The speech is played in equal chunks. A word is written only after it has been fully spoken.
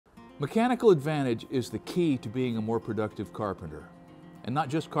Mechanical advantage is the key to being a more productive carpenter. And not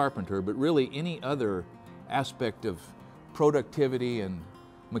just carpenter, but really any other aspect of productivity and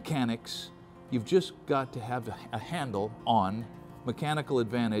mechanics. You've just got to have a handle on mechanical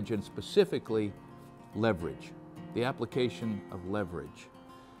advantage, and specifically leverage, the application of leverage.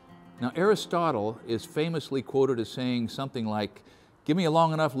 Now, Aristotle is famously quoted as saying something like, "Give me a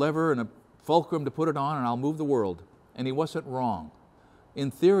long enough lever and a fulcrum to put it on and I'll move the world." And he wasn't wrong. In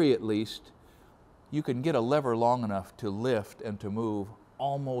theory, at least, you can get a lever long enough to lift and to move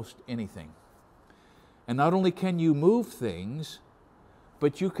almost anything. And not only can you move things,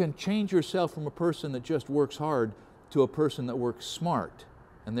 but you can change yourself from a person that just works hard to a person that works smart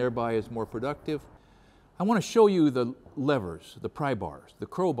and thereby is more productive. I want to show you the levers, the pry bars, the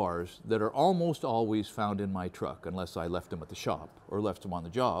crowbars that are almost always found in my truck, unless I left them at the shop or left them on the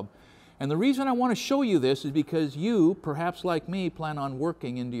job. And the reason I want to show you this is because you, perhaps like me, plan on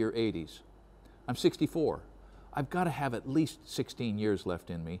working into your 80s. I'm 64. I've got to have at least 16 years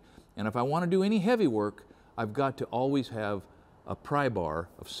left in me. And if I want to do any heavy work, I've got to always have a pry bar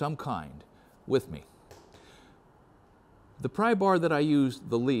of some kind with me. The pry bar that I use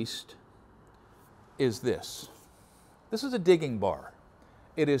the least is this. This is a digging bar.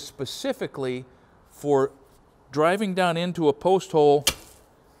 It is specifically for driving down into a post hole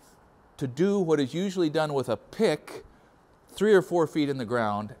to do what is usually done with a pick 3 or 4 feet in the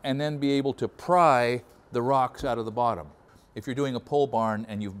ground and then be able to pry the rocks out of the bottom. If you're doing a pole barn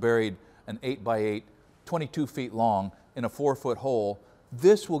and you've buried an 8x8, 22 feet long in a 4-foot hole,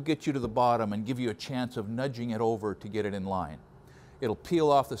 this will get you to the bottom and give you a chance of nudging it over to get it in line. It'll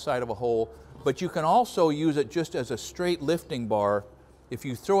peel off the side of a hole, but you can also use it just as a straight lifting bar. If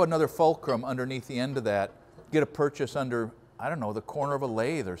you throw another fulcrum underneath the end of that, get a purchase under, I don't know, the corner of a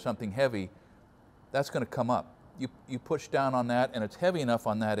lathe or something heavy, that's going to come up. You push down on that and it's heavy enough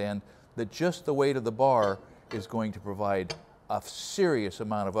on that end that just the weight of the bar is going to provide a serious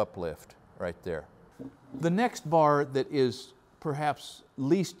amount of uplift right there. The next bar that is perhaps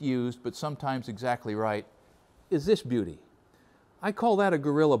least used, but sometimes exactly right, is this beauty. I call that a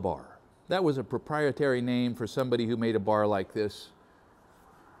gorilla bar. That was a proprietary name for somebody who made a bar like this,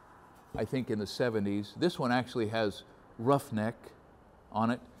 I think in the 70s. This one actually has roughneck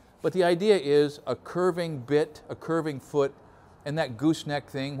on it. But the idea is a curving bit, a curving foot, and that gooseneck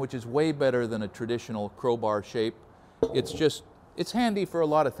thing, which is way better than a traditional crowbar shape. It's handy for a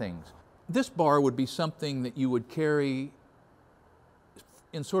lot of things. This bar would be something that you would carry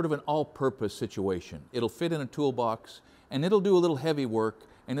in sort of an all-purpose situation. It'll fit in a toolbox, and it'll do a little heavy work,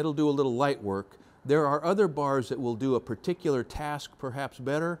 and it'll do a little light work. There are other bars that will do a particular task perhaps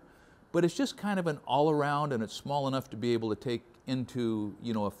better, but it's just kind of an all-around, and it's small enough to be able to take into,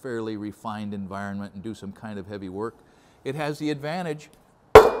 you know, a fairly refined environment and do some kind of heavy work. It has the advantage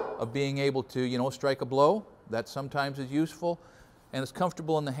of being able to, you know, strike a blow. That sometimes is useful, and it's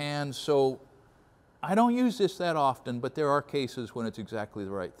comfortable in the hands. So I don't use this that often, but there are cases when it's exactly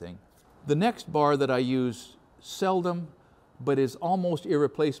the right thing. The next bar that I use seldom, but is almost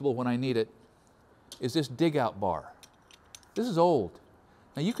irreplaceable when I need it, is this dig out bar. This is old.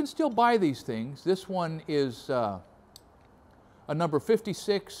 Now you can still buy these things. This one is a number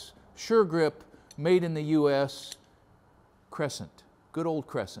 56 Sure Grip, made in the US, Crescent, good old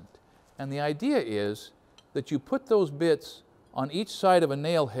Crescent. And the idea is that you put those bits on each side of a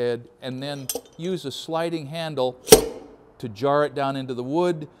nail head and then use a sliding handle to jar it down into the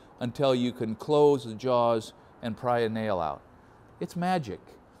wood until you can close the jaws and pry a nail out. It's magic.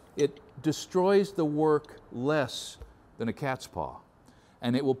 It destroys the work less than a cat's paw,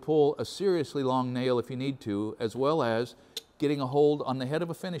 and it will pull a seriously long nail if you need to, as well as getting a hold on the head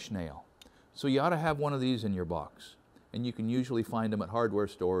of a finish nail. So you ought to have one of these in your box, and you can usually find them at hardware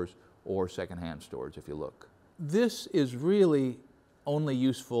stores or secondhand stores if you look. This is really only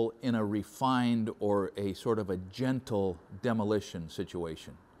useful in a refined or a sort of a gentle demolition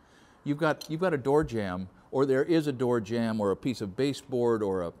situation. You've got a door jamb, or there is a door jamb or a piece of baseboard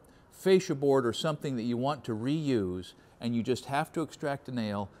or a fascia board or something that you want to reuse, and you just have to extract a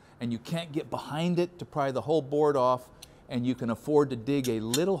nail, and you can't get behind it to pry the whole board off, and you can afford to dig a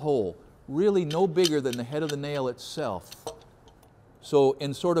little hole, really no bigger than the head of the nail itself. So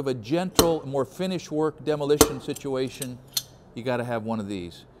in sort of a gentle, more finish work demolition situation, you got to have one of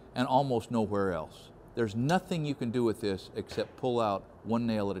these, and almost nowhere else. There's nothing you can do with this except pull out one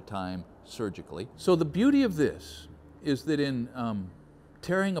nail at a time surgically. So the beauty of this is that in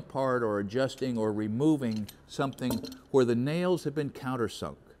tearing apart or adjusting or removing something where the nails have been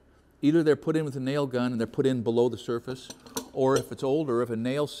countersunk, either they're put in with a nail gun and they're put in below the surface, or if it's older, if a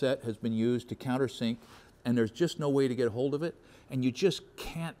nail set has been used to countersink, and there's just no way to get a hold of it, and you just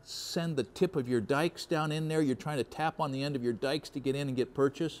can't send the tip of your dikes down in there, you're trying to tap on the end of your dikes to get in and get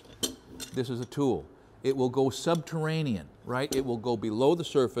purchase, this is a tool. It will go subterranean, right? It will go below the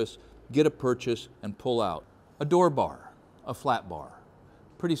surface, get a purchase, and pull out. A door bar, a flat bar.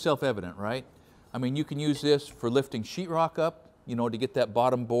 Pretty self-evident, right? I mean, you can use this for lifting sheetrock up, you know, to get that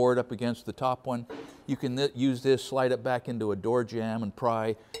bottom board up against the top one. You can use this, slide it back into a door jamb and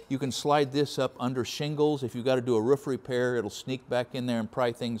pry. You can slide this up under shingles. If you've got to do a roof repair, it'll sneak back in there and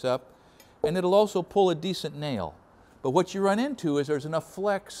pry things up. And it'll also pull a decent nail. But what you run into is there's enough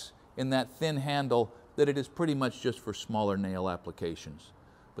flex in that thin handle that it is pretty much just for smaller nail applications.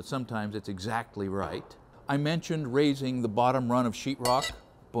 But sometimes it's exactly right. I mentioned raising the bottom run of sheetrock.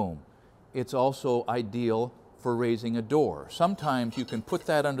 Boom. It's also ideal for raising a door. Sometimes you can put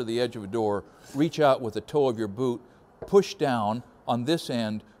that under the edge of a door, reach out with the toe of your boot, push down on this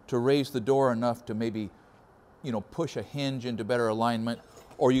end to raise the door enough to maybe, you know, push a hinge into better alignment,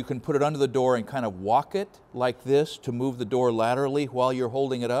 or you can put it under the door and kind of walk it like this to move the door laterally while you're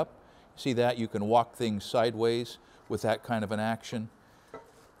holding it up. See that? You can walk things sideways with that kind of an action.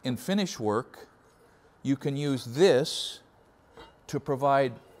 In finish work, you can use this to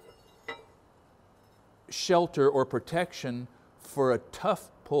provide shelter or protection for a tough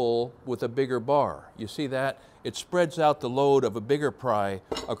pull with a bigger bar. You see that? It spreads out the load of a bigger pry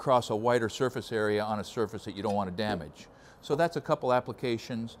across a wider surface area on a surface that you don't want to damage. So that's a couple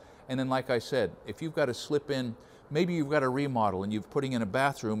applications. And then, like I said, if you've got to slip in, maybe you've got a remodel and you're putting in a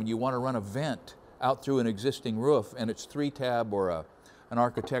bathroom and you want to run a vent out through an existing roof and it's 3-tab or an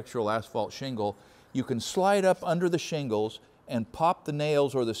architectural asphalt shingle, you can slide up under the shingles and pop the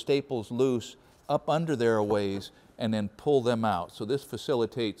nails or the staples loose up under there a ways and then pull them out. So this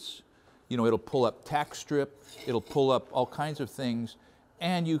facilitates, you know, it'll pull up tack strip, it'll pull up all kinds of things,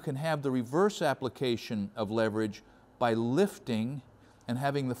 and you can have the reverse application of leverage by lifting and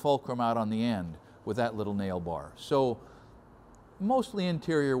having the fulcrum out on the end with that little nail bar. So mostly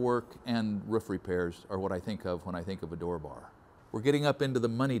interior work and roof repairs are what I think of when I think of a door bar. We're getting up into the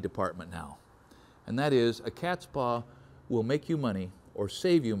money department now, and that is a cat's paw will make you money or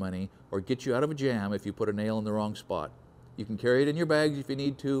save you money or get you out of a jam if you put a nail in the wrong spot. You can carry it in your bags if you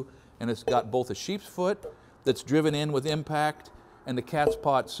need to, and it's got both a sheep's foot that's driven in with impact and the cat's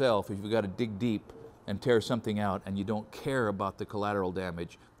paw itself if you've got to dig deep and tear something out and you don't care about the collateral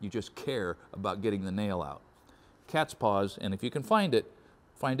damage, you just care about getting the nail out. Cat's paws, and if you can find it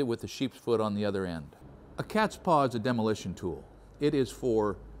with the sheep's foot on the other end. A cat's paw is a demolition tool. It is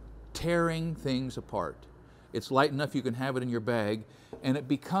for tearing things apart. It's light enough you can have it in your bag, and it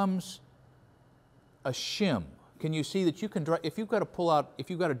becomes a shim. Can you see that you can, if you've got to pull out, if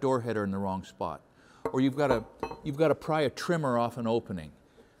you've got a door header in the wrong spot, or you've got to pry a trimmer off an opening,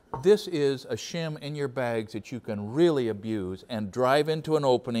 this is a shim in your bags that you can really abuse and drive into an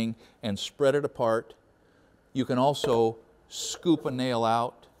opening and spread it apart. You can also scoop a nail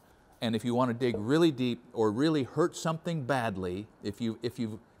out, and if you want to dig really deep or really hurt something badly,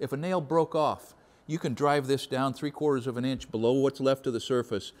 if a nail broke off, you can drive this down 3/4 of an inch below what's left of the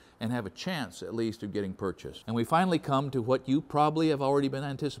surface and have a chance at least of getting purchased. And we finally come to what you probably have already been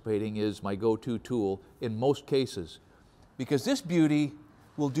anticipating is my go-to tool in most cases, because this beauty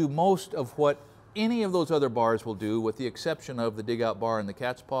will do most of what any of those other bars will do, with the exception of the dig out bar and the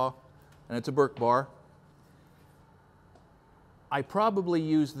cat's paw, and it's a Burke bar. I probably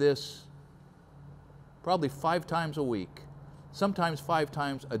use this probably 5 times a week, sometimes 5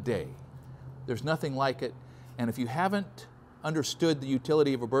 times a day. There's nothing like it, and if you haven't understood the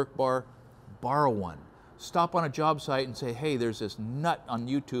utility of a Burke bar, borrow one. Stop on a job site and say, hey, there's this nut on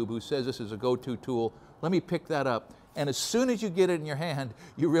YouTube who says this is a go-to tool. Let me pick that up. And as soon as you get it in your hand,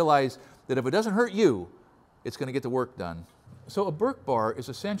 you realize that if it doesn't hurt you, it's going to get the work done. So a Burke bar is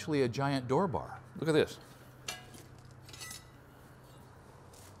essentially a giant door bar. Look at this.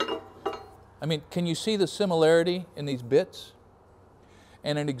 I mean, can you see the similarity in these bits?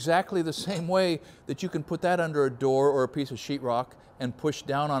 And in exactly the same way that you can put that under a door or a piece of sheetrock and push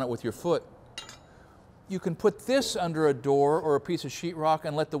down on it with your foot, you can put this under a door or a piece of sheetrock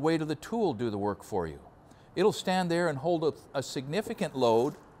and let the weight of the tool do the work for you. It'll stand there and hold a significant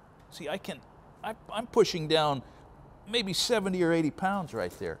load. See, I'm pushing down maybe 70 or 80 pounds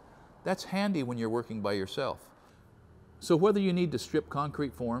right there. That's handy when you're working by yourself. So whether you need to strip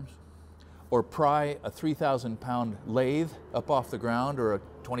concrete forms, or pry a 3,000-pound lathe up off the ground, or a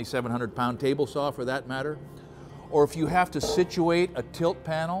 2,700-pound table saw for that matter, or if you have to situate a tilt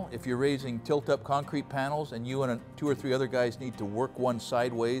panel, if you're raising tilt-up concrete panels and you and 2 or 3 other guys need to work one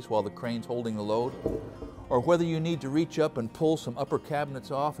sideways while the crane's holding the load, or whether you need to reach up and pull some upper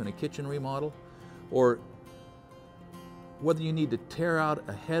cabinets off in a kitchen remodel, or whether you need to tear out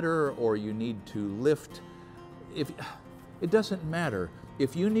a header or you need to lift, it doesn't matter.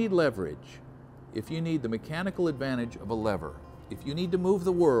 If you need leverage, if you need the mechanical advantage of a lever, if you need to move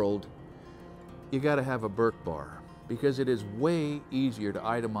the world, you got to have a Burke Bar, because it is way easier to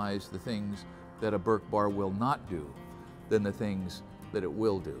itemize the things that a Burke Bar will not do than the things that it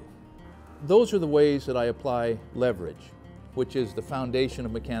will do. Those are the ways that I apply leverage, which is the foundation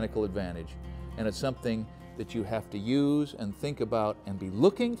of mechanical advantage, and it's something that you have to use and think about and be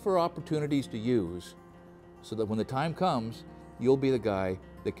looking for opportunities to use, so that when the time comes, you'll be the guy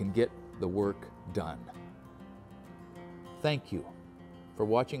that can get the work done. Thank you for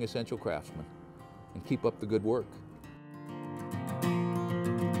watching Essential Craftsman, and keep up the good work.